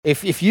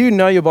If you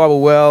know your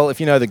Bible well, if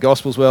you know the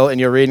Gospels well,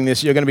 and you're reading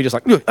this, you're going to be just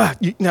like,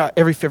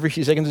 every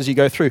few seconds as you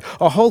go through,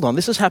 oh, hold on,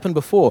 this has happened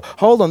before.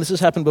 Hold on, this has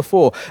happened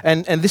before.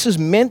 And this is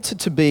meant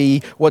to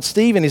be what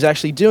Stephen is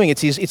actually doing.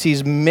 It's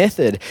his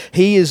method.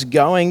 He is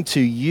going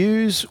to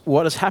use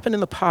what has happened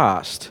in the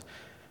past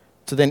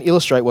to then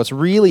illustrate what's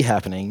really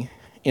happening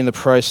in the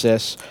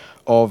process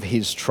of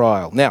his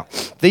trial. Now,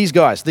 these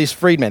guys, these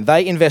freedmen,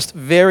 they invest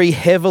very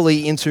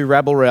heavily into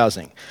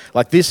rabble-rousing.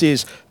 Like, this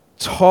is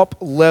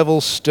top-level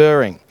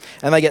stirring.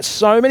 And they get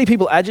so many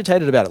people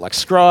agitated about it, like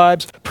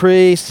scribes,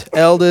 priests,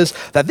 elders,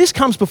 that this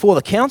comes before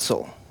the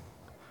council.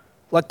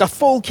 Like the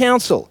full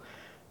council,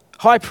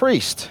 high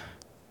priest.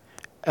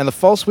 And the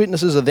false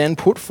witnesses are then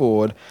put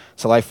forward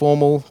to lay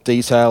formal,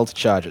 detailed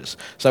charges.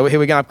 So here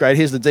we're going to upgrade.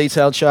 Here's the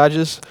detailed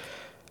charges.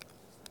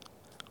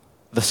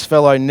 This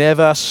fellow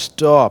never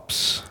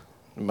stops,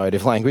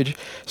 motive language,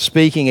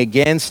 speaking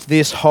against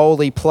this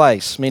holy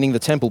place, meaning the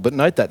temple, but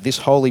note that, this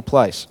holy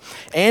place,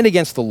 and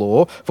against the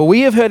law, for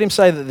we have heard him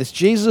say that this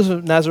Jesus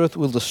of Nazareth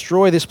will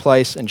destroy this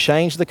place and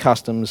change the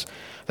customs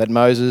that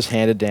Moses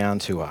handed down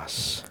to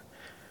us.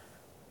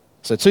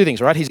 So two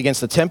things, right? He's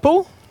against the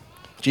temple.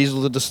 Jesus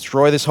will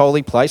destroy this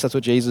holy place. That's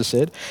what Jesus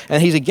said.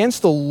 And he's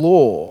against the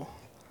law,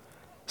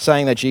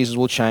 saying that Jesus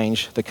will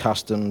change the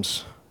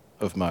customs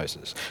of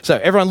Moses. So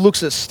everyone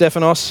looks at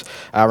Stephanos,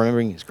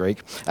 remembering he's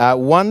Greek,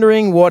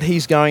 wondering what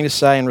he's going to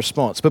say in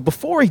response. But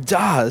before he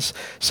does,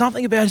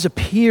 something about his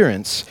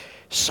appearance,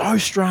 so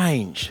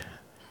strange,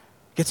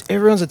 gets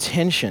everyone's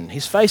attention.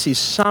 His face is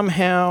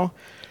somehow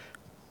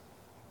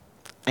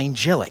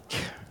angelic.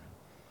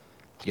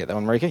 You get that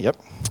one, Marika?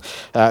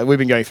 Yep. We've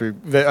been going through,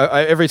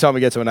 every time we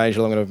get to an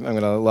angel, I'm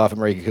going to laugh at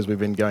Marika because we've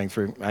been going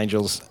through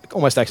angels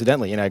almost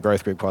accidentally in our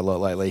growth group quite a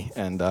lot lately.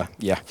 And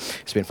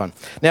it's been fun.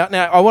 Now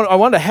I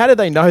wonder, how did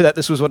they know that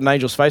this was what an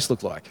angel's face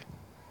looked like?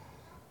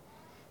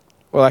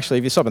 Well, actually,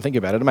 if you stop and think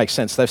about it, it makes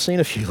sense. They've seen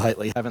a few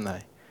lately, haven't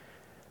they?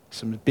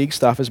 Some big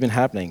stuff has been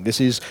happening.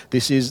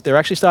 They're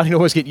actually starting to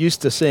always get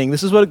used to seeing,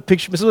 this is what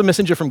a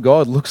messenger from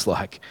God looks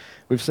like.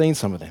 We've seen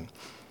some of them.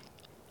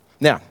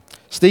 Now,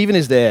 Stephen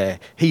is there.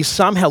 He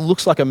somehow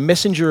looks like a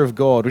messenger of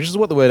God, which is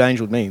what the word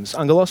angel means.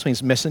 Angelos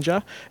means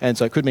messenger, and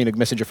so it could mean a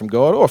messenger from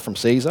God or from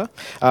Caesar.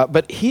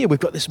 But here we've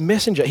got this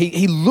messenger.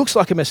 He looks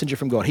like a messenger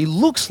from God. He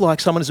looks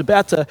like someone who's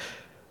about to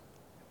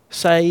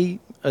say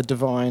a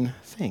divine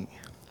thing.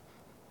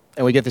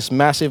 And we get this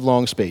massive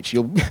long speech.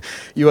 You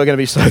are going to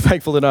be so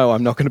thankful to know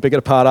I'm not going to pick it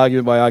apart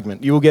argument by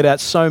argument. You will get out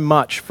so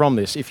much from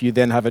this if you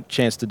then have a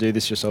chance to do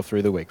this yourself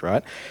through the week,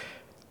 right?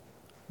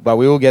 But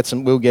we'll get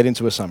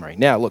into a summary.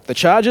 Now, look, the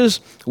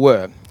charges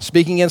were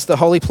speaking against the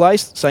holy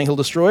place, saying he'll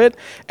destroy it,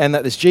 and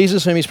that this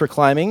Jesus whom he's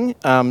proclaiming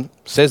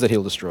says that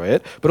he'll destroy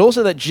it, but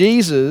also that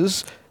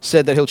Jesus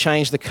said that he'll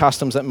change the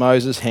customs that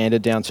Moses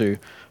handed down to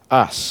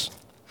us.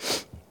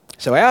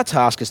 So our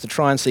task is to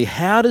try and see,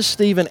 how does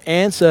Stephen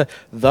answer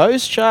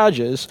those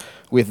charges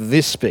with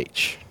this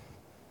speech?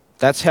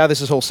 That's how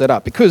this is all set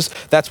up, because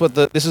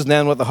this is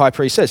now what the high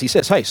priest says. He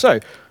says, hey, so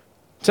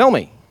tell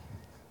me,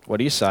 what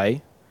do you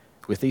say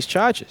with these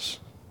charges?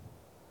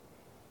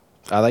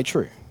 Are they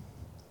true?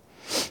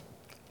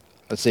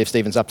 Let's see if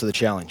Stephen's up to the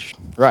challenge.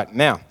 Right,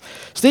 now,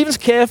 Stephen's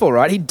careful,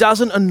 right? He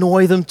doesn't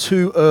annoy them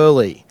too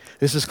early.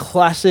 This is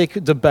classic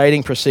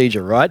debating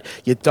procedure, right?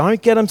 You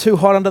don't get them too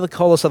hot under the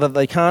collar so that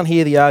they can't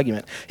hear the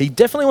argument. He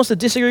definitely wants to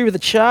disagree with the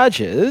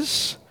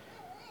charges,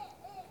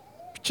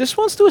 just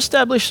wants to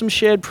establish some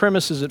shared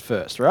premises at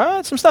first,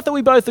 right? Some stuff that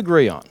we both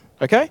agree on,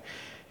 okay?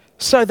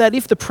 So that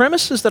if the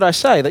premises that I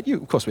say, that you,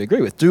 of course, we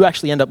agree with, do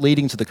actually end up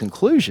leading to the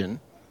conclusion,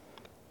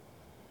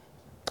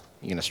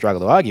 you're going to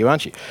struggle to argue,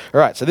 aren't you? All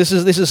right, so this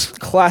is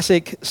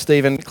classic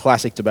Stephen,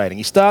 classic debating.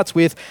 He starts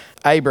with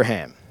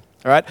Abraham,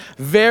 all right?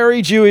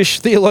 Very Jewish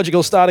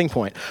theological starting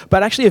point,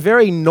 but actually a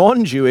very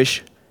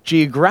non-Jewish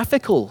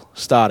geographical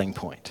starting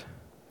point,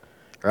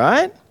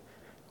 right?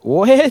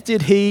 Where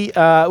did he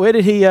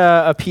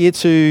appear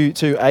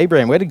to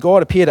Abraham? Where did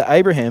God appear to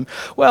Abraham?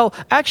 Well,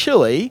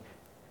 actually,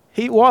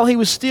 while he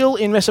was still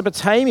in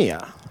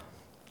Mesopotamia.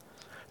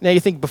 Now you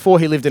think before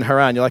he lived in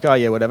Haran, you're like, oh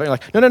yeah, whatever. You're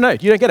like, no,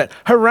 you don't get it.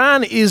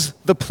 Haran is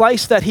the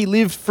place that he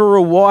lived for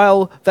a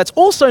while that's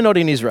also not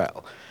in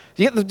Israel.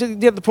 Do you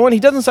get the point? He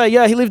doesn't say,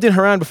 yeah, he lived in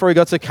Haran before he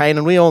got to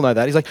Canaan. We all know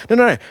that. He's like,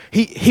 no.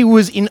 He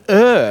was in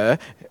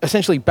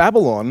essentially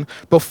Babylon,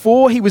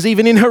 before he was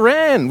even in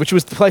Haran, which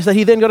was the place that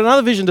he then got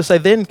another vision to say,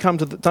 then come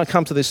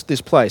to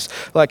this place.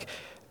 Like,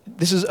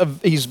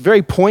 he's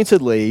very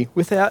pointedly,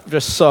 without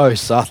just so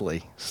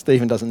subtly.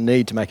 Stephen doesn't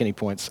need to make any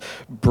points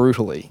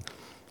brutally.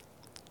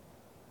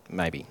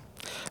 Maybe.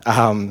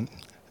 And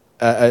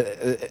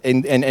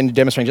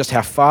demonstrating just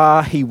how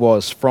far he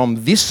was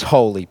from this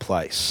holy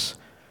place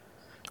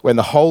when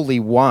the Holy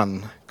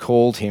One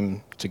called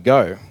him to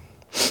go.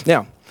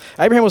 Now,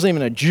 Abraham wasn't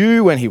even a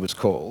Jew when he was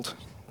called,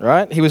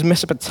 right? He was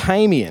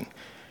Mesopotamian.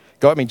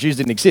 Jews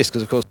didn't exist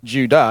because, of course,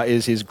 Judah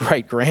is his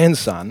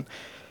great-grandson.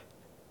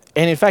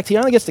 And in fact, he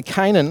only gets to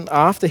Canaan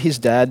after his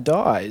dad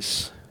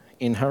dies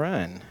in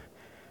Haran.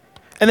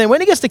 And then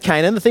when he gets to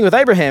Canaan, the thing with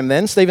Abraham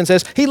then, Stephen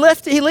says, he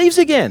leaves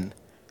again.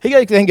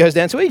 then goes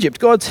down to Egypt.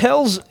 God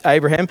tells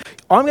Abraham,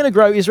 I'm going to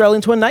grow Israel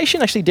into a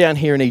nation actually down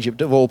here in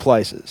Egypt, of all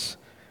places.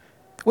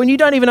 When you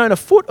don't even own a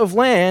foot of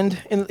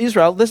land in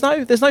Israel, there's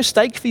no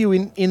stake for you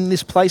in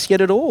this place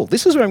yet at all.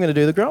 This is where I'm going to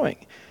do the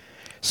growing.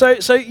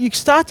 So you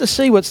start to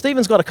see what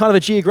Stephen's got a kind of a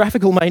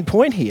geographical main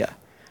point here.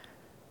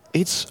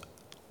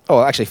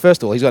 Actually,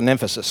 first of all, he's got an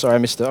emphasis. Sorry, I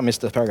missed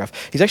the paragraph.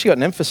 He's actually got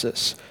an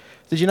emphasis.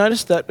 Did you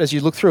notice that as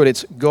you look through it,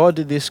 it's God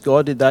did this,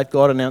 God did that,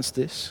 God announced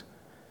this?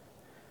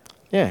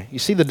 Yeah, you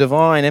see the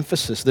divine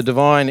emphasis, the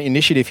divine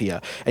initiative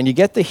here. And you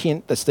get the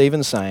hint that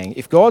Stephen's saying,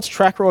 if God's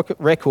track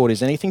record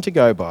is anything to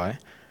go by,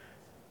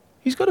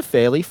 he's got a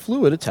fairly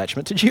fluid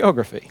attachment to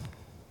geography.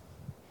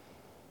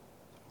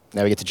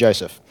 Now we get to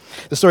Joseph.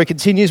 The story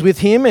continues with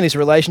him and his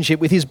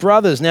relationship with his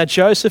brothers. Now,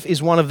 Joseph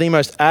is one of the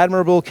most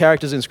admirable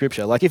characters in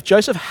Scripture. Like, if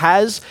Joseph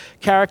has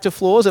character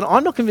flaws, and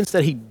I'm not convinced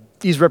that he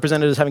is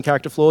represented as having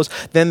character flaws,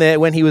 then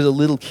when he was a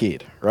little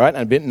kid, right,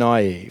 and a bit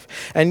naive.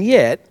 And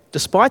yet,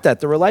 despite that,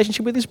 the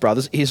relationship with his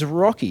brothers is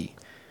rocky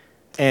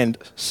and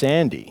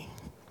sandy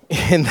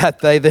in that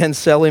they then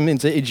sell him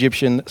into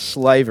Egyptian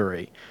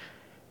slavery.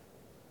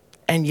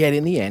 And yet,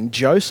 in the end,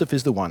 Joseph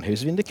is the one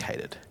who's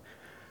vindicated.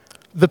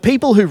 The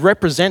people who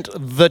represent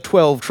the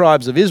 12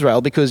 tribes of Israel,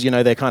 because,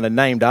 they're kind of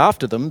named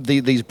after them,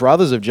 these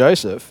brothers of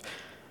Joseph,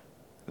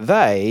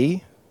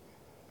 they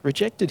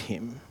rejected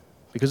him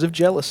because of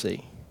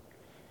jealousy.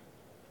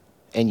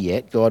 And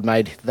yet, God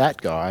made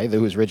that guy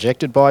that was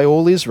rejected by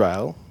all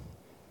Israel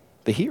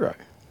the hero,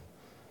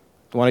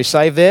 the one who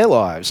saved their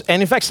lives,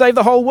 and in fact saved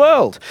the whole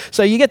world.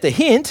 So you get the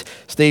hint.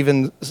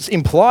 Stephen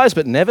implies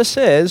but never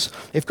says,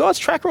 if God's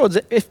track record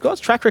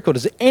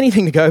is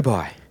anything to go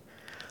by,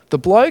 the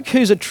bloke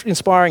who's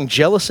inspiring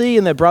jealousy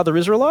in their brother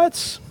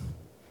Israelites,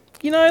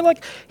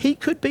 he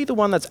could be the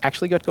one that's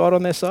actually got God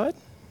on their side.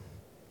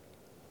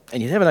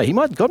 And you never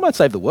know. God might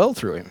save the world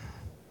through him.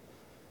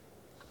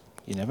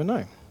 You never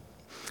know.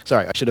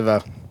 Sorry, I should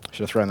have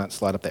thrown that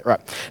slide up there. Right.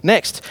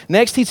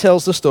 Next he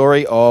tells the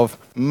story of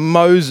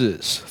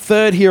Moses,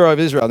 third hero of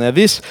Israel. Now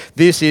this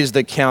is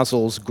the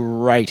council's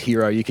great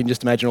hero. You can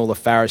just imagine all the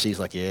Pharisees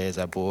like, yeah, it's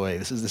our boy.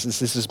 This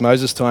is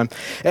Moses' time.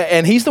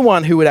 And he's the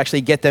one who would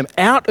actually get them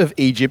out of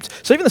Egypt.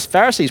 So even the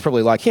Pharisees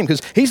probably like him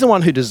because he's the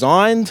one who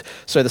designed,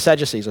 the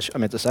Sadducees I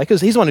meant to say,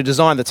 because he's the one who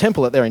designed the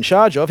temple that they're in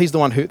charge of. He's the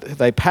one who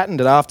they patterned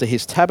it after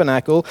his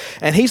tabernacle.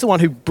 And he's the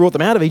one who brought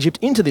them out of Egypt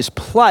into this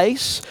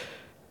place,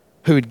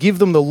 who would give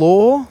them the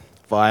law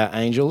via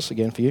angels,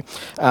 again for you,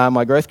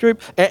 my growth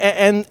group.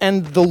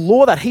 And the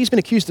law that he's been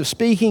accused of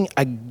speaking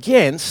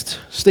against,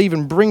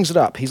 Stephen brings it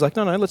up. He's like,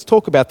 no, let's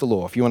talk about the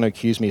law if you want to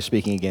accuse me of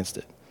speaking against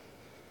it.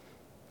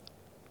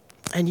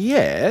 And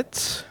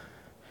yet,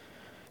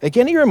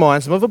 again, he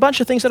reminds them of a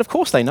bunch of things that of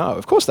course they know,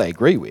 of course they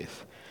agree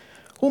with.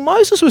 Well,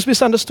 Moses was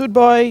misunderstood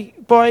by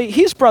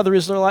his brother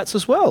Israelites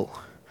as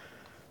well.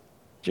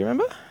 Do you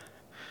remember?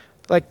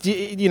 Like, are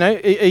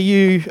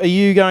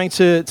you going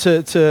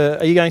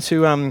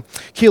to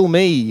kill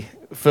me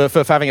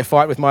for having a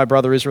fight with my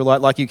brother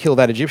Israelite like you killed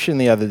that Egyptian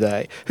the other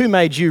day? Who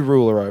made you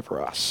ruler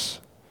over us?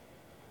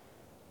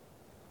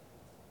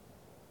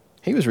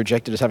 He was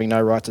rejected as having no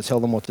right to tell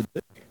them what to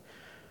do.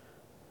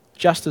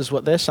 Just as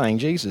what they're saying,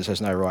 Jesus has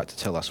no right to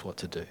tell us what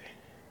to do.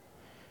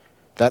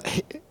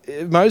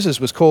 Moses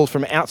was called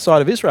from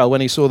outside of Israel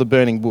when he saw the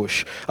burning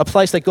bush, a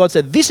place that God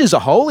said, this is a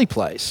holy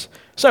place.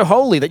 So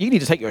holy that you need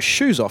to take your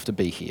shoes off to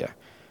be here.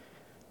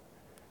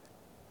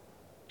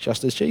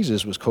 Just as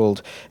Jesus was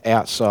called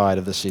outside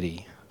of the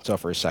city to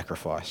offer his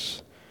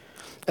sacrifice.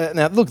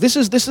 Now, look, this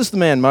is the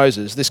man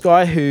Moses, this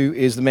guy who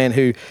is the man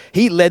who,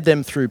 he led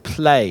them through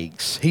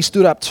plagues. He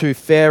stood up to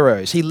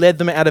pharaohs. He led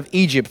them out of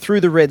Egypt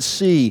through the Red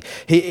Sea.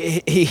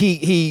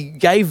 He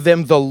gave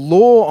them the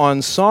law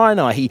on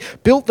Sinai. He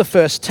built the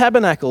first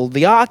tabernacle,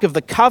 the Ark of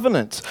the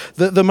Covenant,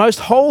 the most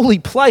holy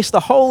place, the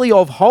Holy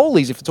of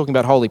Holies, if we're talking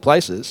about holy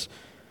places.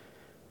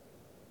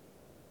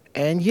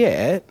 And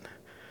yet,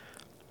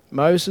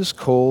 Moses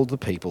called the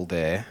people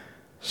there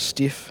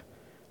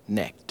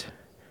stiff-necked.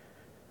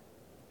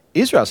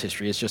 Israel's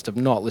history is just of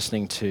not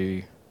listening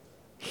to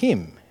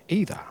him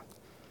either.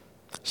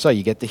 So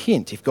you get the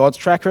hint. If God's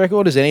track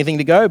record is anything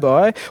to go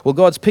by, well,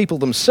 God's people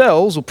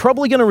themselves are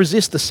probably going to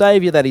resist the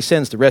Saviour that he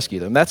sends to rescue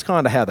them. That's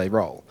kind of how they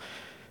roll.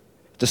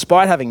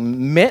 Despite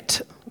having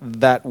met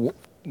that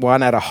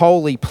one at a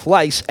holy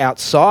place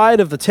outside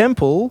of the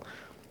temple,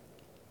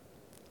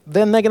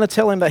 then they're going to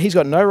tell him that he's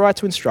got no right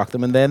to instruct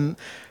them, and then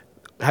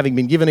having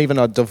been given even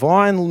a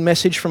divine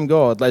message from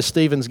God, as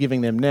Stephen's giving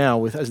them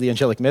now as the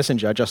angelic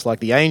messenger, just like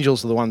the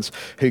angels are the ones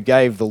who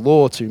gave the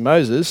law to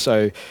Moses,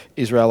 so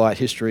Israelite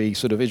history,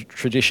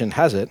 tradition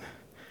has it,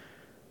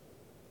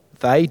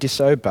 they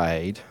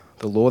disobeyed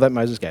the law that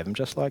Moses gave them,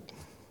 just like,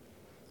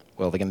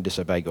 they're going to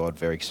disobey God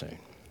very soon.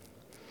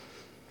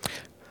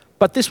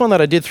 But this one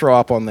that I did throw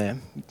up on there,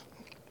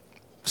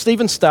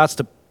 Stephen starts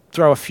to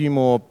throw a few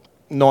more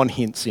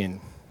non-hints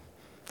in.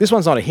 This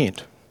one's not a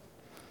hint.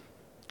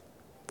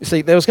 You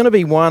see, there was going to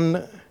be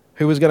one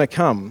who was going to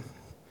come.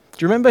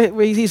 Do you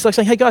remember? He's like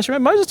saying, hey guys,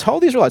 remember Moses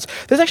told the Israelites,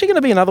 there's actually going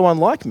to be another one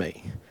like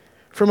me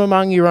from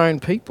among your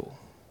own people.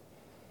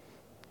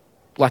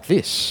 like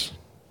this,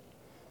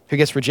 who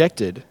gets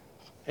rejected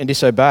and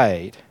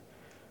disobeyed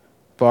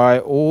by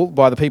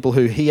the people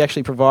who he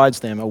actually provides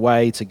them a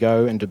way to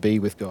go and to be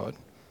with God.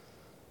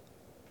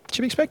 You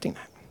should be expecting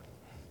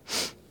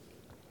that.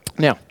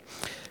 Now,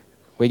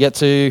 we get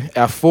to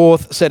our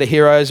fourth set of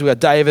heroes. We've got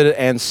David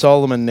and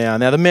Solomon now.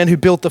 Now, the men who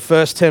built the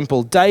first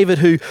temple. David,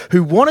 who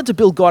wanted to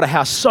build God a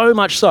house so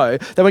much so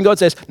that when God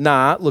says,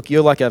 nah, look,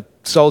 you're like a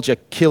soldier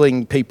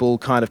killing people,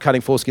 kind of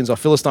cutting foreskins off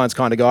Philistines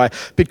kind of guy,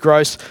 bit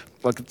gross,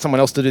 like someone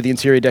else to do the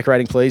interior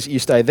decorating, please, you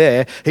stay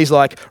there. He's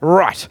like,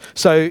 right.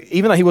 So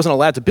even though he wasn't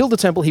allowed to build a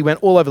temple, he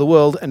went all over the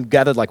world and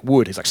gathered like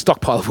wood. He's like,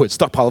 stockpile of wood,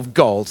 stockpile of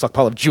gold,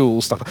 stockpile of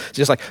jewels,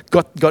 just like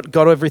got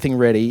everything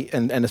ready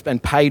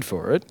and paid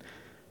for it,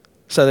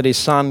 so that his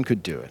son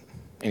could do it.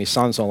 And his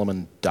son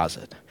Solomon does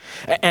it.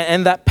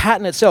 And that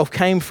pattern itself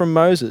came from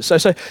Moses.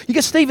 So you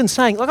get Stephen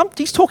saying, like,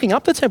 he's talking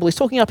up the temple, he's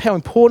talking up how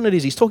important it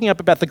is, he's talking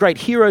up about the great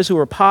heroes who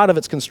were a part of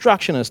its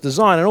construction, its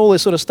design, and all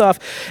this sort of stuff.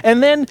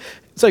 And then,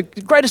 so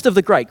greatest of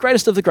the great,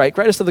 greatest of the great,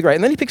 greatest of the great.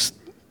 And then he picks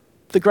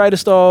the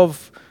greatest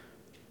of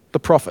the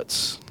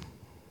prophets.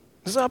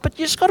 So, but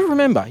you just got to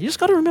remember, the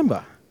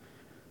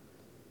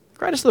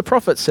greatest of the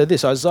prophets said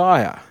this,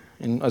 Isaiah,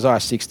 in Isaiah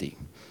 60.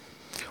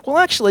 Well,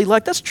 actually,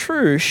 like, that's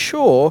true,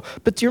 sure,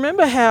 but do you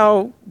remember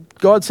how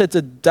God said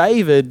to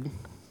David,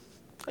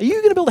 are you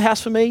going to build a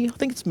house for me? I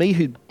think it's me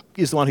who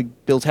is the one who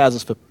builds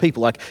houses for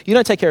people. Like, you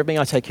don't take care of me,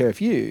 I take care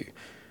of you.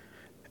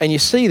 And you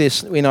see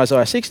this in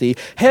Isaiah 60,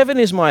 heaven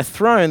is my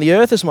throne, the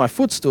earth is my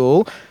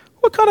footstool.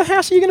 What kind of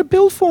house are you going to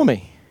build for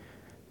me?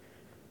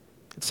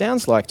 It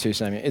sounds like 2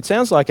 Samuel. It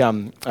sounds like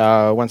 1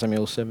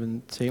 Samuel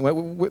 17,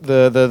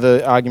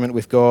 the argument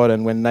with God,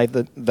 and when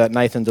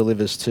Nathan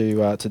delivers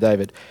to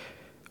David.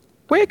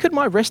 Where could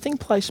my resting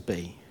place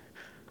be?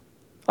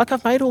 Like,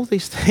 I've made all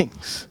these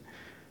things.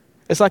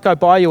 It's like I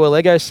buy you a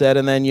Lego set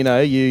and then,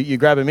 you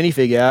grab a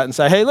minifig out and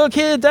say, hey, look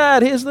here,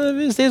 Dad, here's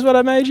what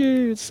I made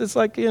you. It's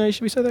like,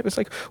 should we say that? It's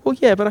like, well,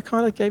 yeah, but I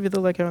kind of gave you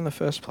the Lego in the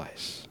first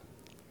place.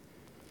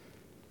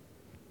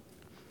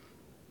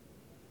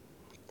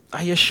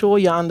 Are you sure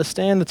you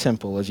understand the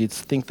temple as you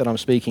think that I'm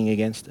speaking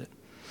against it?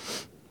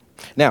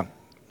 Now,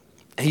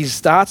 he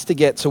starts to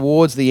get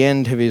towards the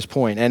end of his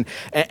point. And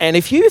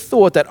if you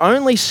thought that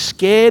only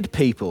scared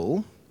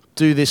people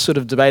do this sort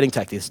of debating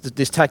tactic,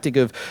 this tactic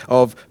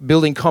of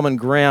building common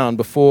ground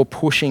before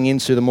pushing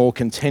into the more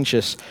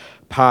contentious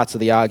parts of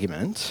the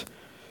argument,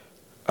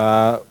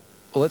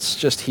 let's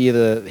just hear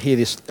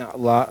this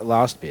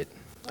last bit.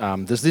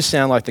 Does this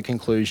sound like the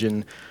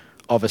conclusion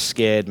of a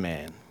scared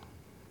man?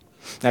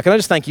 Now, can I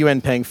just thank you,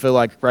 Peng, for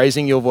like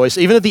raising your voice,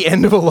 even at the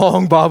end of a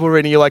long Bible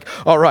reading, you're like,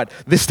 all right,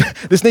 this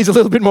needs a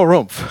little bit more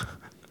oomph.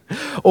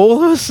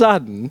 All of a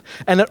sudden,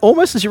 and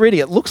almost as you're reading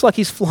it, looks like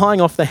he's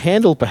flying off the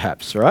handle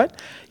perhaps, right?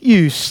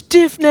 You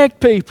stiff-necked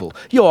people,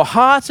 your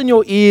hearts and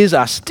your ears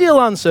are still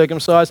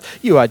uncircumcised.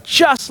 You are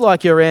just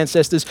like your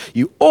ancestors.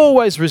 You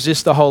always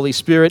resist the Holy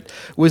Spirit.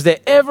 Was there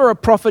ever a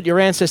prophet your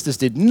ancestors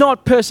did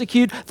not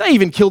persecute? They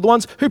even killed the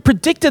ones who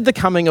predicted the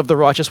coming of the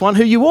righteous one,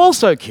 who you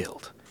also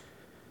killed.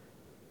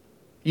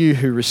 You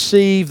who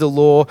receive the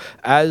law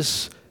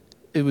as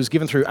it was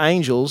given through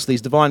angels,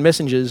 these divine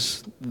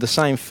messengers, the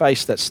same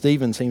face that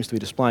Stephen seems to be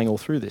displaying all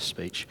through this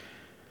speech,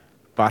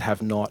 but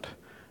have not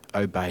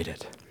obeyed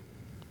it.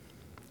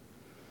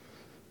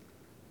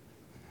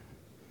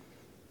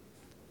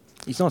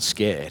 He's not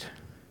scared.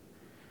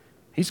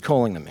 He's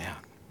calling them out.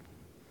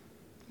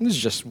 This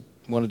is just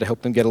wanted to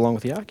help them get along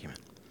with the argument.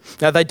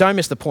 Now, they don't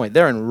miss the point.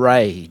 They're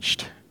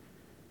enraged.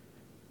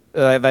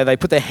 They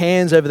put their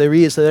hands over their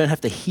ears so they don't have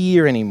to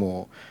hear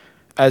anymore,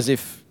 as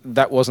if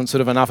that wasn't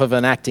sort of enough of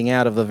an acting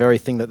out of the very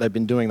thing that they've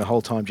been doing the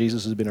whole time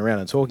Jesus has been around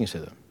and talking to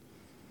them.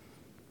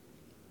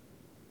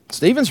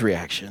 Stephen's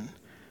reaction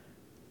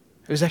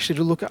was actually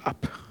to look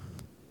up.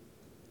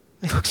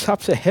 He looks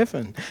up to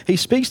heaven. He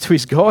speaks to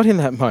his God in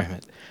that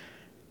moment.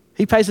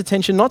 He pays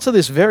attention not to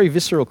this very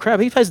visceral crowd,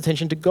 he pays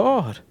attention to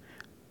God.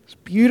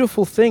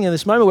 Beautiful thing in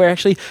this moment where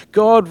actually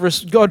God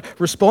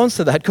responds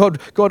to that.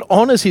 God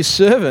honors his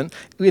servant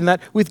in that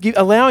with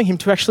allowing him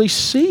to actually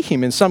see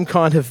him in some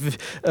kind of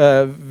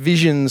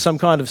vision, some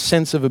kind of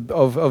sense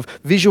of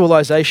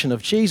visualization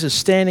of Jesus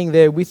standing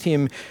there with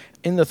him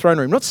in the throne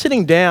room. Not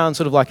sitting down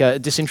sort of like a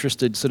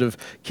disinterested sort of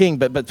king,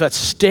 but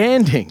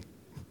standing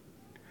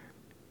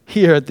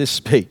here at this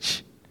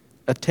speech,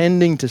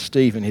 attending to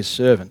Stephen, his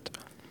servant.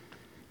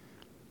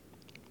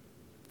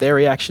 Their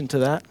reaction to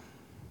that?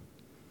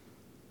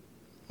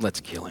 Let's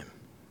kill him.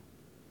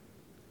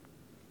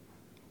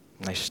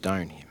 And they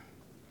stone him.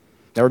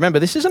 Now remember,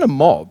 this isn't a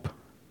mob.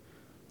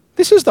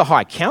 This is the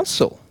High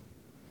Council.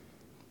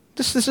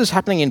 This is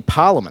happening in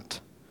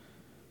Parliament,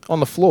 on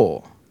the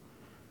floor.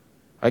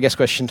 I guess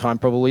question time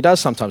probably does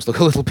sometimes look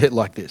a little bit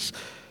like this.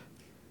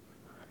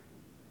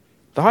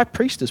 The high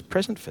priest is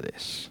present for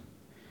this.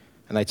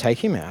 And they take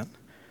him out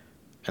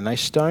and they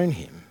stone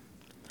him.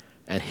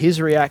 And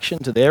his reaction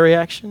to their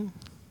reaction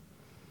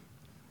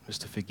was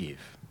to forgive.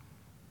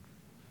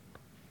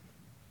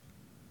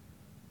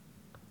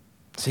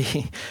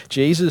 See,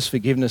 Jesus'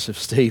 forgiveness of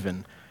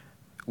Stephen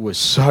was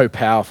so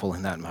powerful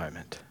in that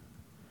moment.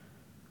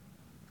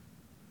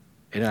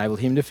 It enabled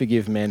him to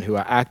forgive men who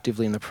are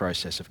actively in the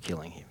process of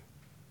killing him.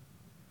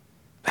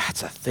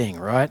 That's a thing,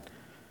 right?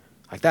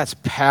 Like, that's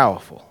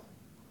powerful.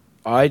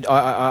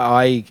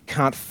 I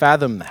can't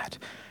fathom that.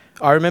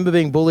 I remember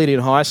being bullied in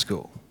high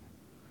school. You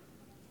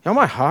know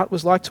what my heart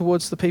was like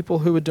towards the people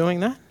who were doing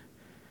that?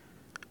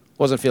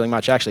 Wasn't feeling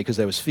much actually, because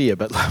there was fear,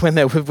 but when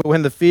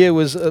the fear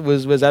was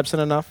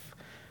absent enough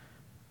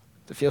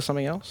to feel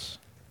something else,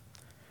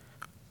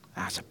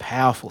 that's a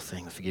powerful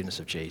thing, the forgiveness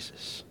of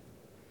Jesus.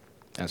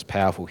 And it's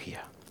powerful here.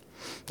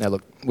 Now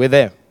look, we're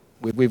there.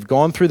 We've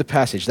gone through the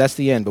passage. That's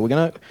the end. But we've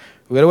got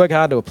to work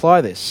hard to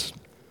apply this.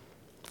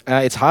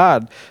 It's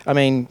hard. I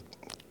mean,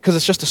 because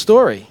it's just a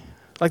story.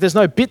 Like, there's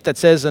no bit that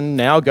says, and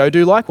now go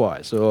do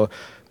likewise, or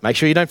make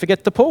sure you don't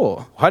forget the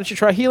poor. Why don't you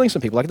try healing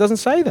some people? Like, it doesn't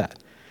say that.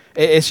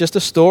 It's just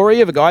a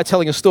story of a guy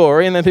telling a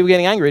story and then people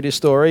getting angry at his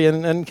story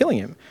and killing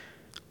him.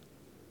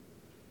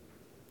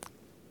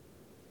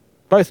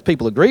 Both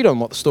people agreed on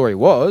what the story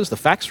was. The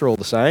facts were all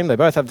the same. They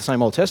both have the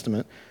same Old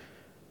Testament.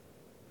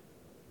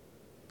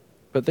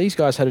 But these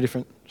guys had a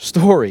different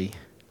story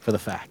for the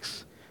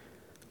facts.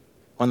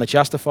 One that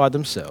justified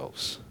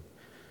themselves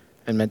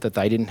and meant that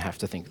they didn't have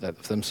to think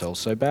of themselves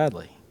so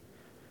badly.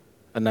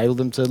 Enabled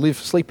them to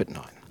sleep at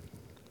night.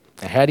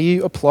 Now, how do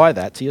you apply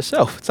that to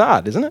yourself? It's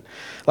hard, isn't it?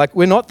 Like,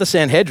 we're not the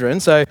Sanhedrin,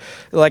 so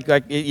like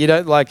you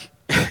don't like.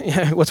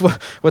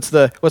 What's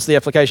the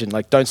application?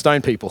 Like, don't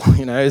stone people.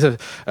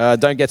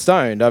 Don't get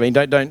stoned. I mean,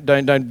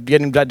 don't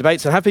get in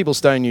debates and have people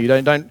stone you.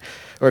 Don't.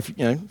 Or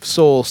if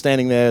Saul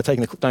standing there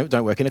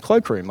don't work in a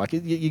cloakroom. Like,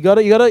 you got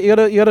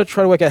to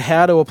try to work out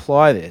how to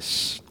apply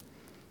this.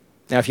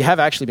 Now, if you have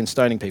actually been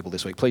stoning people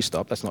this week, please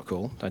stop. That's not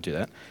cool. Don't do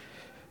that.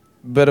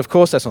 But of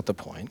course, that's not the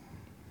point.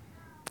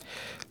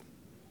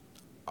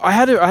 I've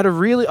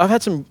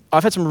had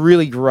some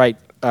really great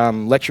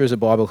lecturers at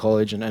Bible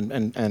college and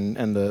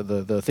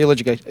the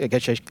theological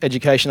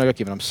education I got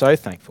given. I'm so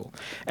thankful.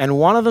 And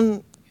one of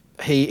them,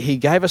 he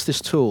gave us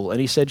this tool, and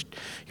he said,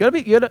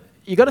 you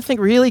got to think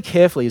really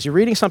carefully as you're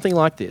reading something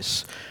like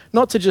this,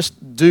 not to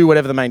just do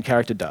whatever the main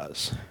character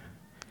does.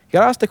 You got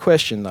to ask the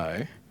question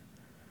though,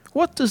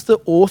 what does the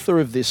author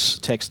of this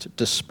text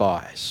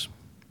despise?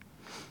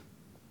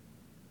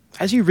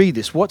 As you read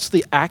this, what's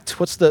the act,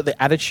 what's the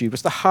attitude,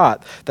 what's the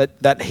heart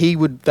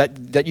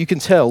that you can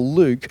tell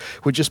Luke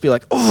would just be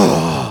like,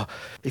 oh,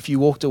 if you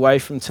walked away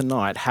from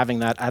tonight having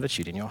that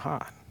attitude in your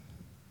heart?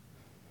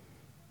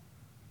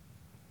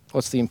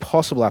 What's the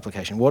impossible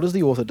application? What does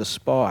the author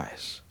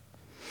despise?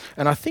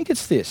 And I think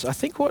it's this. I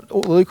think what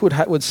Luke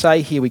would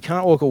say here, we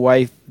can't walk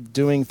away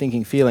doing,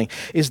 thinking, feeling,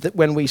 is that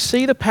when we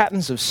see the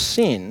patterns of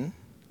sin,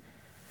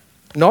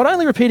 not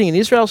only repeating in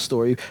Israel's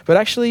story, but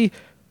actually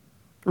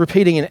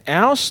repeating in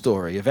our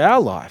story of our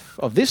life,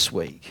 of this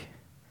week,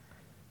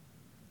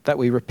 that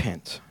we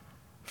repent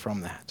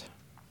from that.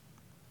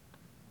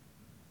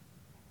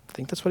 I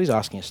think that's what he's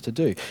asking us to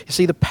do. You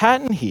see, the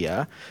pattern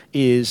here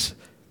is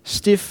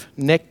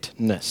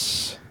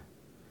stiff-neckedness.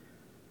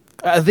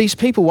 These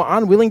people were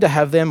unwilling to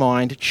have their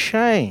mind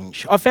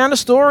change. I found a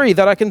story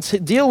that I can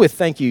deal with,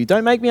 thank you.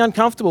 Don't make me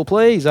uncomfortable,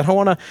 please. I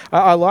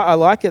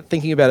like it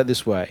thinking about it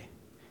this way.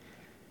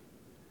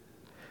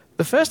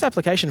 The first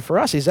application for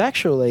us is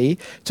actually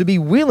to be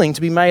willing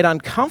to be made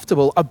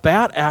uncomfortable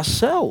about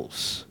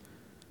ourselves.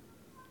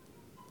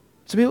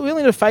 To be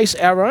willing to face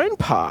our own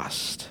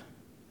past.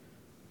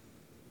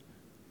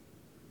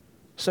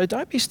 So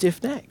don't be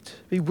stiff-necked.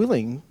 Be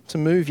willing to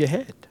move your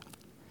head.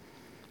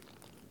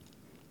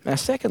 Now,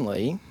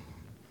 secondly,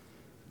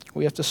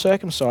 we have to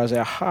circumcise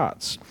our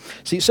hearts.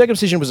 See,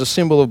 circumcision was a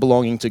symbol of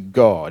belonging to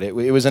God. It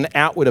was an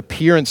outward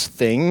appearance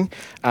thing.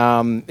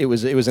 It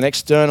was an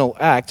external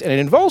act, and it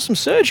involves some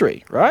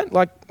surgery, right?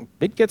 Like,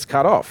 it gets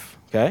cut off,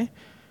 okay?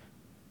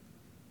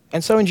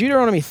 And so in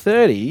Deuteronomy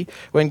 30,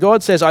 when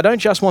God says, I don't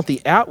just want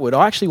the outward,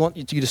 I actually want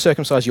you to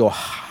circumcise your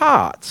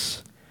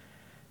hearts,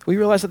 we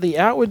realize that the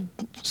outward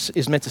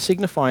is meant to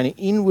signify an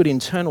inward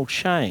internal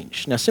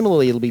change. Now,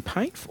 similarly, it'll be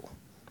painful.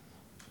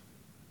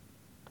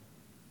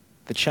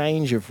 The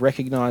change of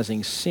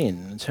recognizing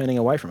sin and turning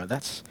away from it,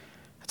 that's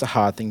a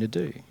hard thing to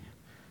do.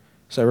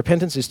 So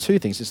repentance is two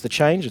things. It's the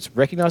change, it's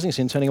recognizing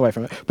sin, turning away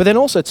from it, but then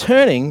also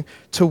turning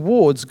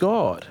towards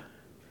God.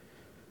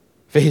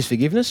 For his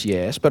forgiveness,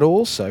 yes, but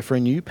also for a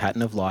new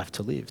pattern of life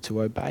to live,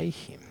 to obey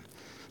him.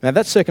 Now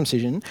that's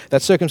circumcision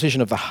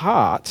of the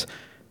heart.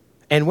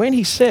 And when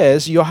he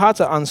says your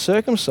hearts are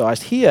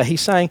uncircumcised, here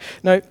he's saying,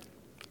 no,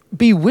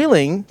 be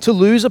willing to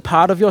lose a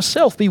part of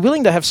yourself. Be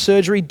willing to have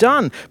surgery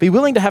done. Be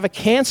willing to have a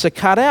cancer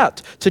cut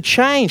out, to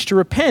change, to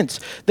repent.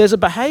 There's a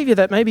behavior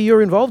that maybe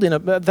you're involved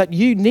in that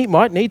you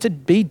might need to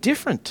be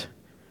different.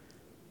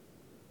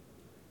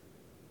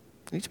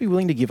 You need to be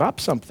willing to give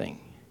up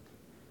something,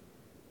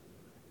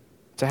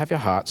 to have your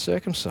heart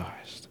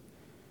circumcised.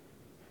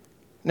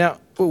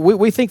 Now,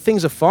 we think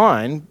things are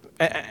fine,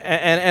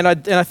 and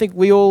I think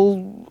we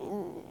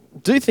all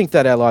do think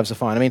that our lives are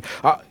fine. I mean,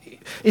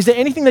 is there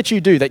anything that you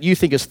do that you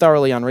think is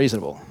thoroughly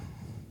unreasonable?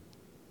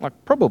 Like,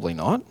 probably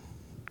not.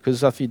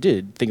 Because if you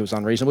did think it was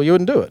unreasonable, you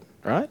wouldn't do it,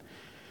 right?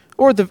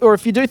 Or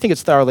if you do think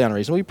it's thoroughly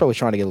unreasonable, you're probably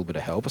trying to get a little bit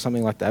of help or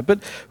something like that.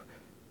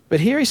 But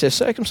here he says,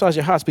 circumcise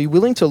your hearts. Be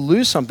willing to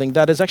lose something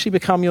that has actually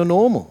become your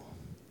normal.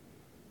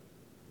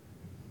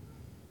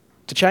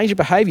 To change your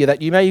behaviour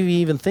that you may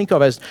even think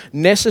of as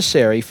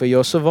necessary for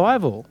your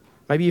survival.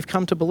 Maybe you've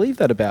come to believe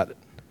that about it,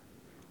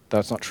 though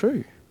it's not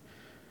true.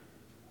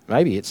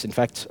 Maybe it's in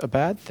fact a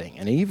bad thing,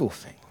 an evil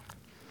thing.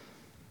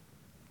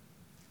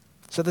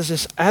 So there's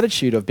this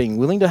attitude of being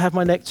willing to have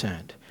my neck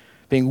turned,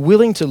 being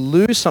willing to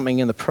lose something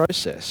in the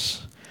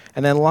process,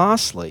 and then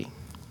lastly,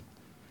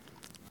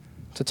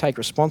 to take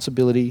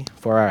responsibility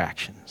for our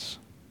actions.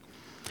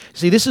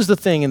 See, this is the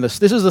thing in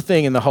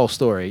the whole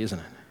story, isn't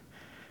it?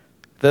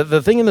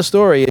 The thing in the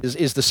story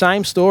is the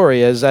same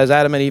story as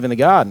Adam and Eve in the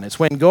garden. It's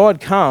when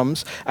God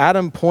comes,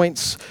 Adam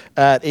points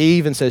at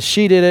Eve and says,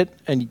 she did it,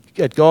 and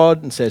at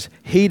God and says,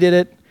 he did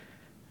it.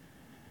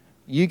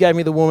 You gave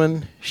me the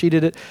woman, she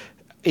did it.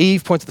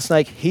 Eve points at the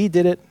snake, he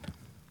did it.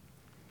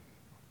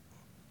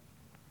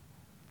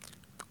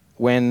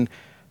 When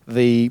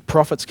the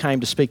prophets came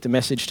to speak the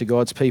message to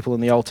God's people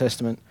in the Old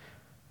Testament,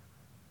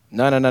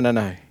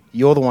 no.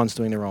 You're the ones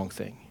doing the wrong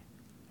thing.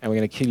 And we're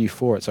going to kill you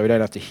for it so we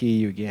don't have to hear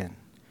you again.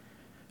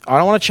 I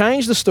don't want to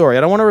change the story.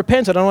 I don't want to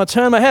repent. I don't want to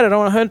turn my head. I don't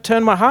want to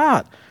turn my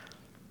heart.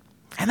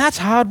 And that's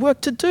hard work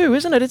to do,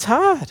 isn't it? It's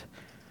hard.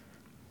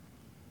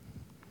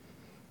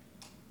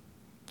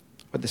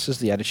 But this is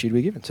the attitude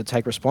we're given, to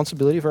take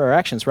responsibility for our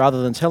actions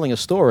rather than telling a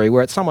story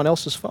where it's someone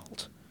else's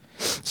fault.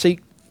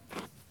 See,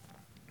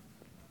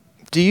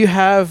 do you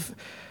have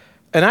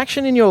an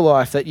action in your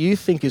life that you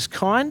think is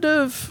kind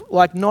of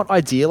like not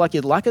ideal, like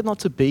you'd like it not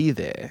to be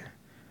there,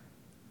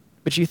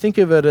 but you think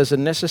of it as a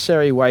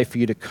necessary way for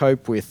you to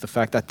cope with the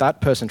fact that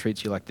that person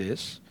treats you like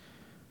this,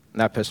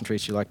 and that person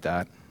treats you like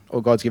that,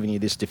 or God's giving you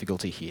this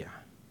difficulty here?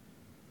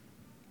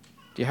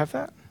 Do you have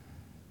that?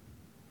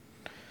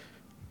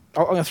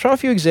 I'm going to throw a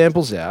few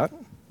examples out.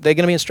 They're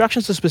going to be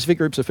instructions to specific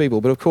groups of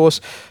people, but of course,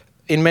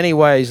 in many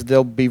ways,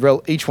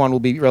 each one will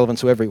be relevant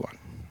to everyone.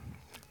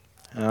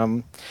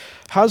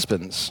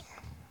 Husbands,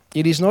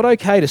 it is not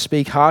okay to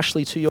speak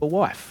harshly to your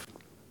wife,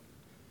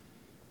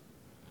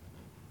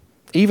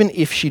 even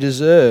if she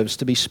deserves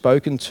to be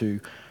spoken to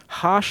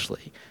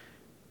harshly.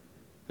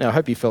 Now, I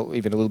hope you felt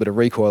even a little bit of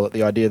recoil at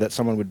the idea that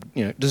someone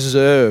would,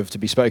 deserve to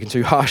be spoken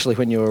to harshly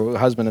when you're a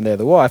husband and they're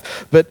the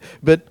wife. But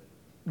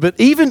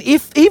even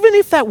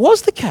if that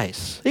was the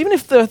case, even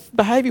if the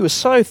behaviour was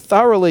so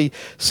thoroughly,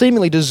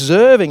 seemingly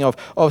deserving of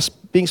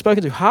being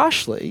spoken to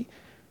harshly,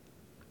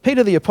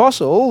 Peter the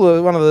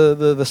Apostle, one of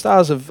the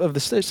stars of the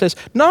stage, says,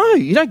 no,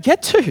 you don't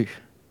get to.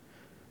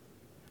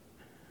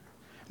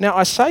 Now,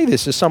 I say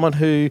this as someone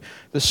who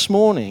this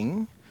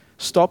morning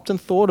stopped and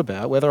thought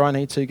about whether I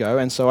need to go,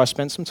 and so I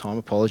spent some time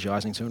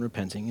apologising to and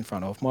repenting in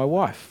front of my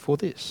wife for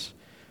this.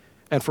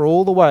 And for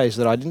all the ways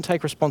that I didn't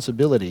take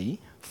responsibility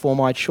for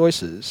my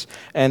choices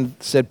and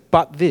said,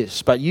 but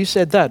this, but you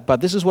said that, but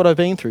this is what I've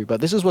been through,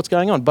 but this is what's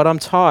going on, but I'm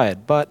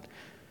tired, but,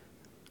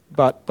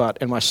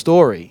 and my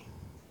story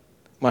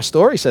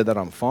said that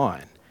I'm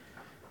fine.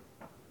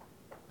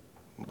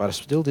 But I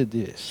still did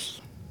this.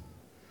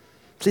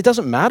 See, it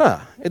doesn't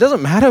matter. It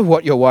doesn't matter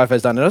what your wife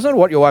has done. It doesn't matter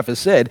what your wife has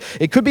said.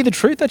 It could be the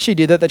truth that she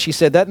did that she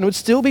said that, and it would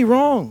still be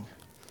wrong.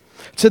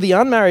 To the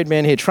unmarried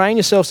man here, train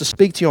yourselves to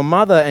speak to your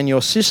mother and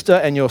your sister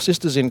and your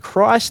sisters in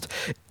Christ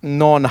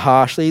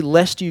non-harshly,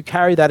 lest you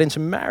carry that into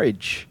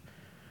marriage.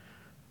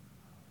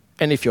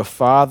 And if your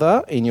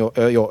father, your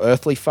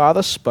earthly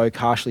father, spoke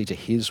harshly to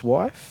his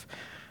wife,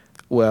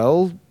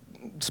 well,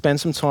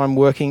 spend some time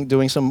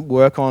doing some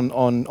work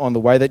on the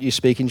way that you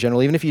speak in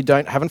general, even if you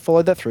haven't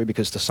followed that through,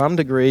 because to some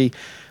degree,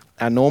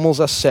 our normals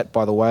are set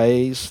by the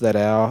ways that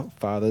our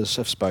fathers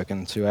have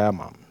spoken to our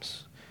mums.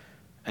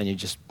 And you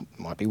just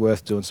might be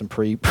worth doing some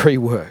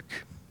pre-work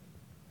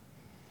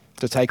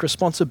to take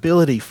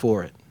responsibility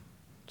for it.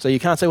 So you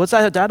can't say, what's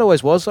that dad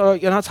always was? Oh,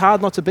 it's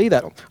hard not to be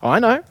that. I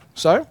know,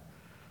 so?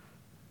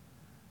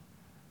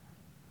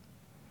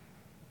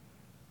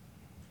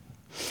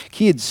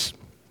 Kids,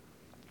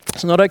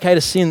 it's not okay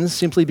to sin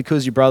simply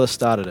because your brother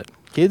started it.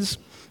 Kids,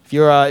 if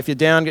you're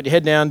down, get your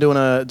head down doing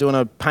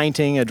a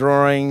painting, a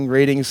drawing,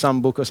 reading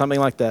some book or something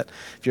like that.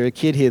 If you're a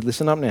kid here,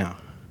 listen up now.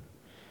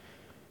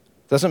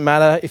 Doesn't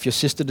matter if your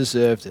sister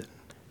deserved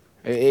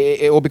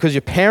it, or because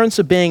your parents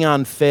are being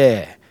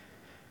unfair.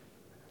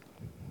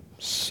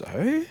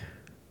 So,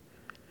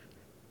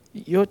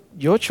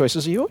 your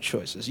choices are your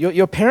choices.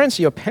 Your parents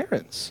are your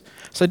parents.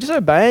 So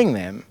disobeying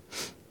them.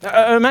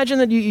 Imagine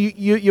that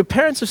your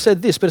parents have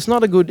said this, but it's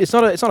not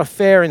a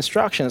fair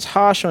instruction. It's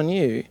harsh on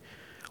you.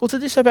 Well, to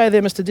disobey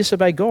them is to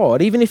disobey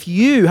God, even if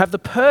you have the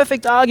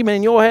perfect argument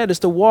in your head as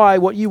to why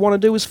what you want to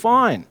do is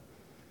fine.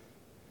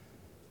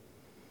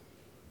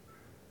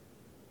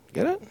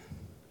 Get it?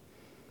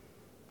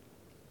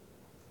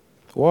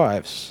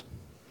 Wives,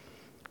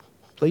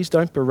 please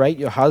don't berate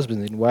your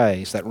husbands in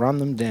ways that run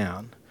them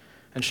down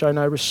and show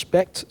no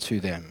respect to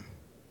them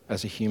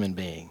as a human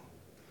being,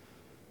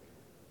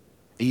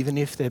 even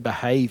if their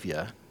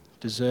behaviour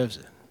deserves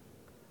it.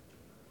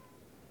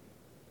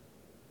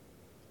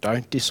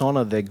 Don't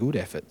dishonour their good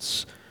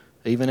efforts,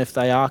 even if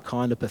they are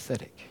kind of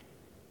pathetic.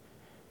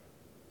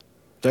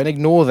 Don't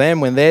ignore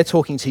them when they're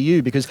talking to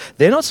you, because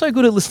they're not so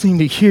good at listening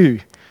to you.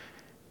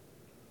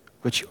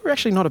 But you're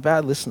actually not a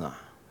bad listener.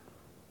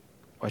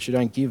 But you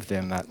don't give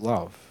them that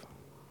love.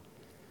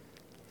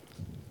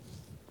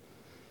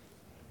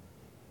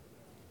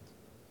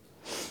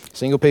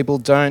 Single people,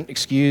 don't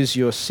excuse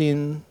your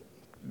sin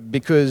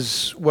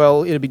because,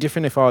 well, it'd be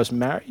different if I was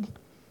married.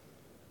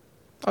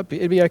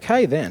 It'd be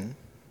okay then.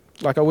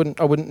 Like I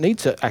wouldn't need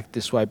to act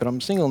this way, but I'm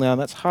single now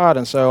and that's hard,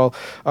 and so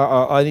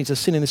I need to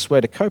sin in this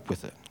way to cope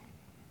with it.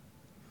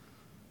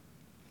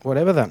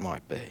 Whatever that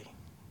might be.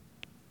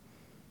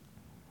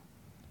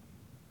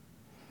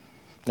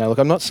 Now look,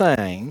 I'm not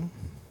saying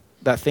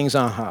that things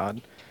aren't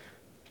hard.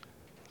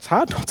 It's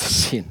hard not to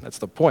sin. That's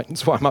the point.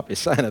 That's why I'm up here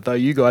saying it, though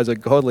you guys are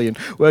godly and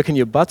working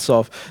your butts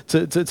off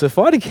to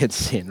fight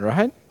against sin,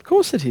 right? Of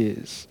course it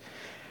is.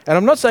 And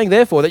I'm not saying,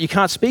 therefore, that you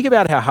can't speak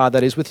about how hard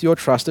that is with your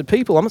trusted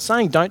people. I'm not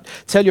saying don't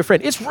tell your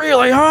friend, it's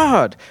really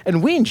hard,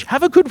 and whinge.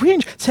 Have a good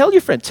whinge. Tell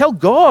your friend. Tell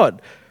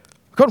God.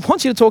 God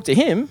wants you to talk to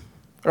him,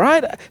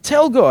 right?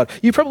 Tell God.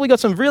 You've probably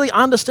got some really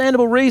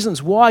understandable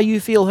reasons why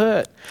you feel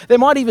hurt. There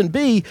might even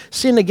be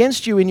sin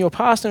against you in your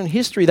past and in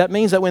history. That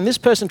means that when this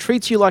person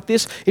treats you like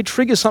this, it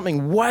triggers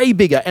something way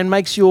bigger and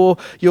makes your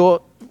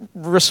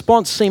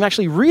response seem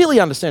actually really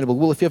understandable.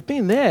 Well, if you've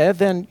been there,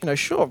 then,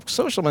 sure,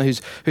 someone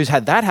who's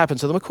had that happen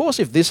to them, of course,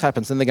 if this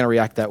happens, then they're going to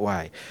react that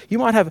way. You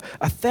might have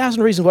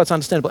 1,000 reasons why it's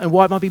understandable and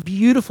why it might be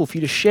beautiful for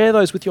you to share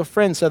those with your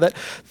friends so that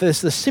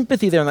there's the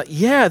sympathy there and that,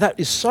 yeah, that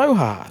is so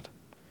hard.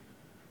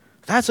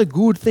 That's a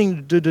good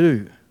thing to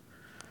do.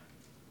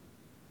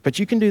 But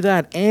you can do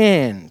that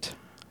and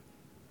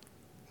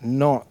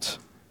not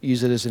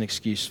use it as an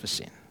excuse for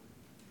sin,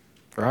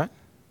 right?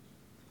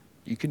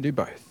 You can do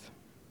both.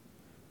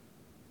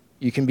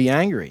 You can be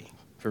angry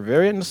for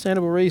very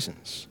understandable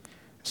reasons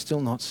and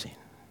still not sin.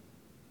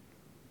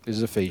 This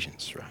is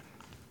Ephesians, right?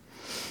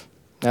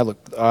 Now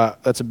look,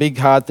 that's a big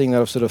hard thing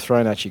that I've sort of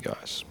thrown at you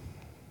guys.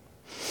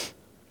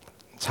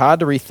 It's hard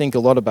to rethink a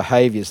lot of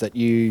behaviours that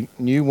you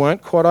knew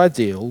weren't quite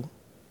ideal,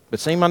 but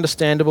seem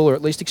understandable or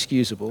at least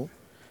excusable.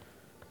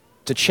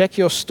 To check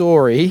your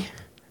story,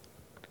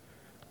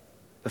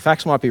 the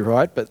facts might be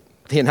right, but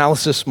the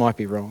analysis might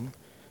be wrong,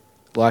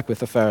 like with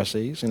the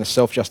Pharisees, in a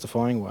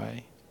self-justifying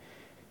way.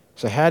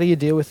 So how do you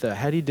deal with that?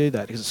 How do you do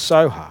that? Because it's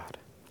so hard.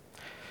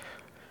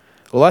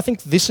 Well, I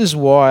think this is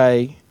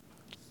why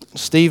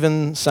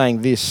Stephen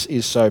saying this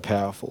is so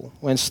powerful.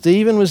 When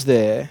Stephen was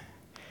there,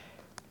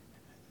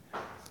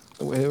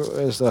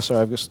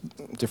 sorry, I've got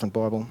a different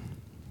Bible.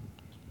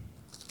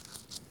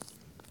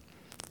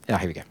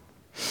 Here we go.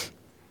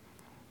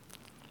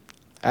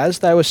 As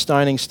they were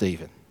stoning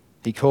Stephen,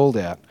 he called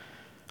out,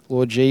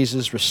 "Lord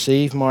Jesus,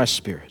 receive my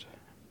spirit."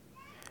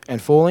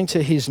 And falling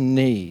to his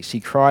knees, he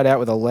cried out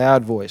with a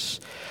loud voice,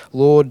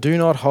 "Lord, do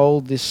not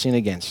hold this sin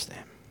against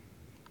them."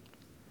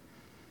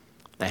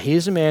 Now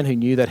here's a man who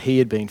knew that he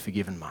had been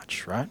forgiven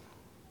much, right?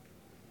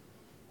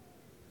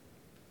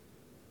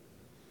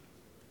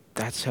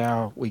 That's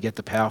how we get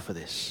the power for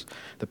this.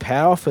 The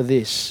power for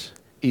this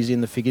is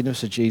in the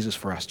forgiveness of Jesus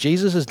for us.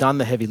 Jesus has done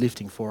the heavy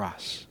lifting for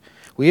us.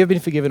 We have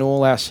been forgiven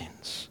all our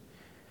sins.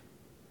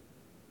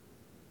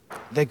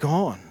 They're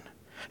gone.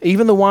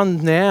 Even the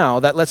one now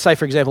that, let's say,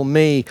 for example,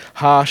 me,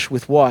 harsh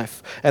with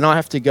wife, and I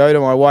have to go to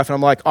my wife and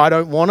I'm like, I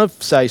don't want to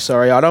say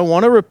sorry, I don't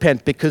want to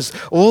repent because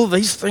all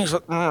these things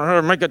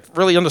make it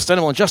really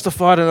understandable and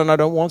justified and I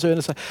don't want to. And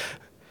it's like,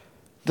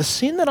 the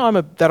sin that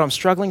I'm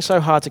struggling so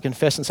hard to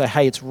confess and say,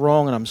 hey, it's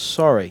wrong and I'm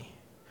sorry,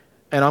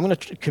 and I'm going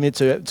to commit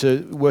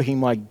to working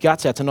my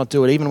guts out to not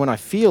do it even when I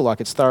feel like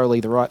it's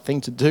thoroughly the right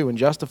thing to do and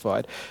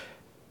justified.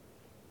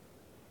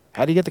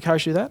 How do you get the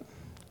courage to do that?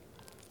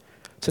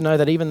 To know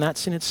that even that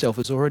sin itself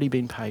has already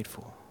been paid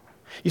for.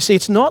 You see,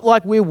 it's not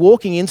like we're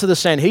walking into the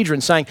Sanhedrin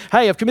saying,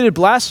 hey, I've committed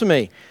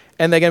blasphemy.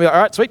 And they're going to be like,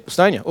 all right, sweet,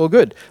 stone you, all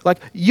good. Like,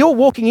 you're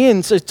walking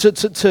in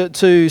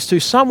to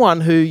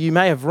someone who you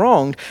may have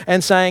wronged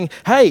and saying,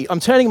 hey, I'm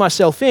turning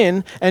myself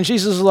in. And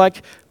Jesus is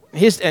like,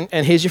 here's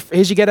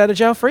your get out of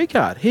jail free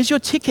card. Here's your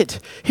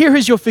ticket. Here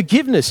is your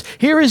forgiveness.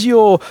 Here is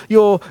you're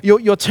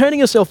turning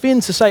yourself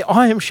in to say,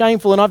 I am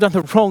shameful and I've done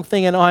the wrong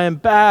thing and I am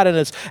bad and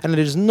it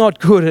is not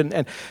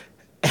good.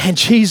 And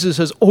Jesus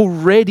has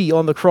already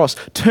on the cross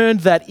turned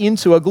that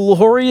into a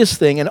glorious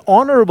thing, an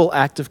honourable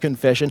act of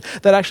confession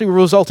that actually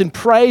will result in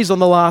praise on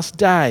the last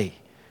day.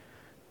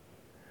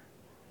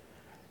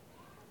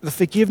 The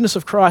forgiveness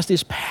of Christ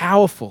is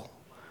powerful.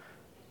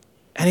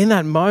 And in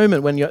that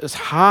moment when it's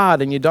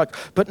hard and you're like,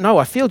 but no,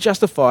 I feel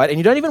justified, and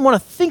you don't even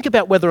want to think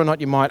about whether or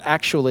not you might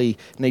actually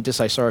need to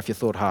say sorry if you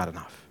thought hard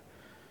enough.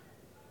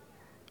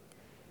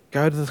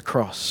 Go to the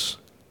cross.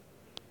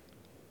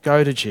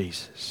 Go to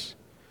Jesus.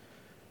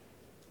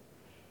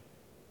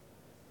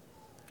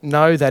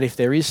 Know that if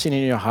there is sin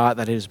in your heart,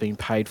 that it has been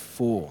paid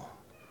for.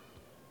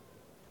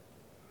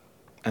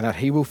 And that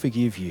he will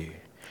forgive you.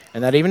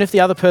 And that even if the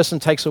other person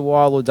takes a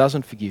while or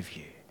doesn't forgive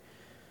you,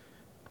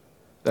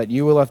 that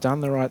you will have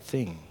done the right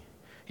thing.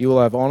 You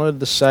will have honoured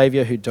the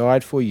Saviour who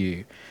died for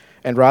you.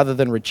 And rather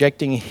than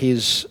rejecting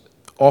his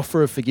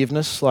offer of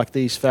forgiveness like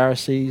these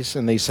Pharisees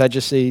and these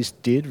Sadducees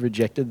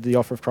rejected the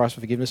offer of Christ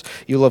for forgiveness,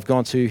 you'll have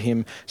gone to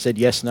him, said,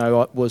 yes,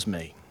 no, it was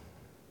me,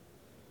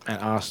 and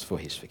asked for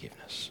his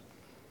forgiveness.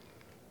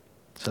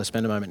 So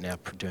spend a moment now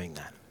doing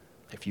that.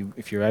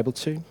 If you're able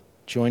to,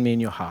 join me in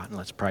your heart and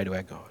let's pray to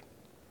our God.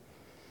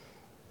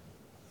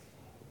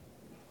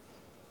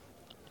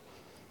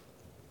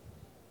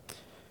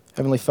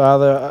 Heavenly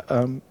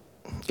Father,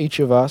 each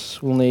of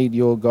us will need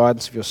your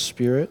guidance of your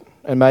Spirit,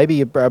 and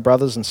maybe our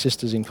brothers and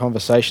sisters in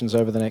conversations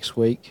over the next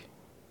week,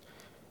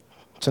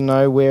 to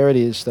know where it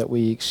is that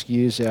we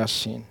excuse our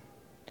sin,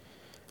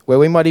 where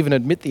we might even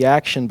admit the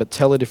action but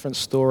tell a different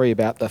story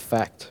about the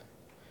fact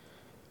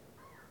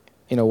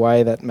in a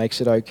way that makes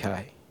it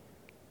okay.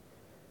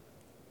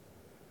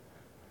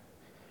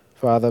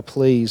 Father,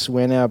 please,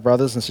 when our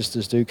brothers and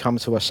sisters do come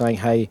to us saying,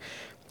 hey,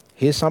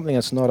 here's something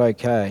that's not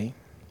okay,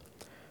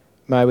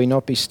 may we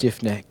not be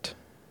stiff-necked.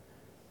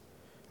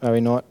 May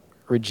we not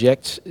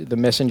reject the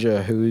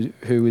messenger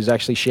who is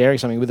actually sharing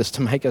something with us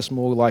to make us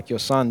more like your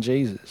Son,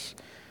 Jesus.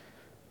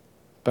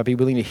 But be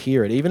willing to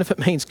hear it, even if it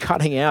means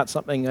cutting out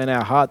something in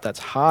our heart that's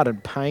hard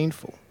and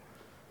painful.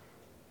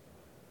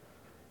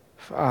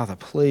 Father,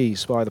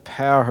 please, by the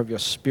power of your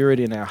Spirit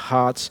in our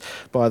hearts,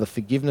 by the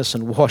forgiveness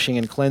and washing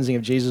and cleansing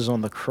of Jesus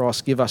on the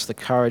cross, give us the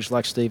courage,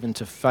 like Stephen,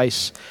 to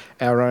face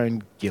our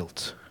own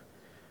guilt.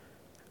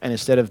 And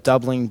instead of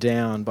doubling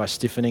down by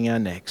stiffening our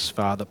necks,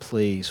 Father,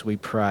 please, we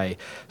pray,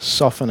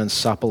 soften and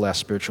supple our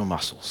spiritual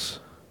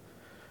muscles,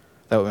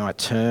 that we might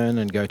turn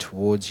and go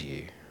towards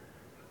you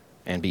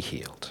and be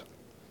healed.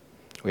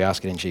 We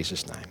ask it in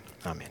Jesus' name.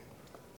 Amen.